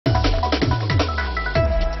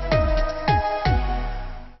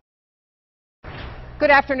Good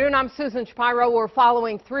afternoon. I'm Susan Shapiro. We're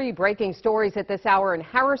following three breaking stories at this hour in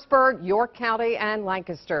Harrisburg, York County, and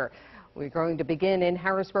Lancaster. We're going to begin in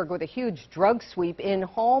Harrisburg with a huge drug sweep in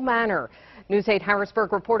Hall Manor. News 8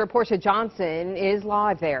 Harrisburg reporter Portia Johnson is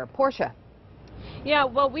live there. Portia. Yeah,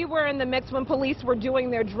 well, we were in the mix when police were doing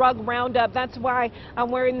their drug roundup. That's why I'm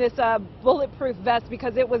wearing this bulletproof vest,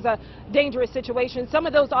 because it was a dangerous situation. Some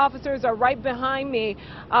of those officers are right behind me.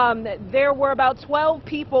 There were about 12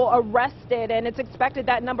 people arrested, and it's expected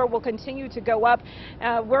that number will continue to go up.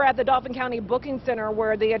 We're at the Dauphin County Booking Center,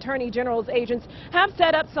 where the Attorney General's agents have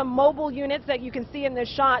set up some mobile units that you can see in this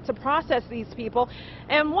shot to process these people.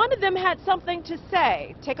 And one of them had something to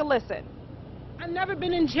say. Take a listen. I've never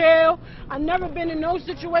been in jail. I've never been in no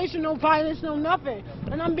situation, no violence, no nothing.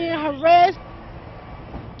 And I'm being harassed.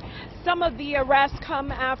 Some of the arrests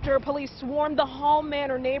come after police swarmed the Hall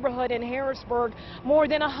Manor neighborhood in Harrisburg. More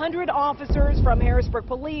than 100 officers from Harrisburg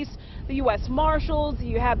Police, the U.S. Marshals,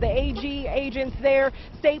 you have the AG agents there,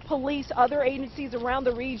 state police, other agencies around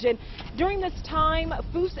the region. During this time,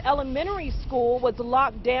 Foose Elementary School was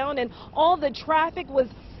locked down, and all the traffic was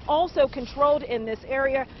also controlled in this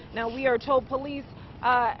area. Now, we are told police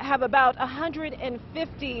have about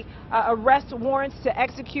 150 arrest warrants to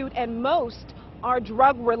execute, and most are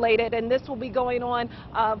drug related, and this will be going on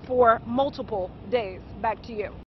for multiple days. Back to you.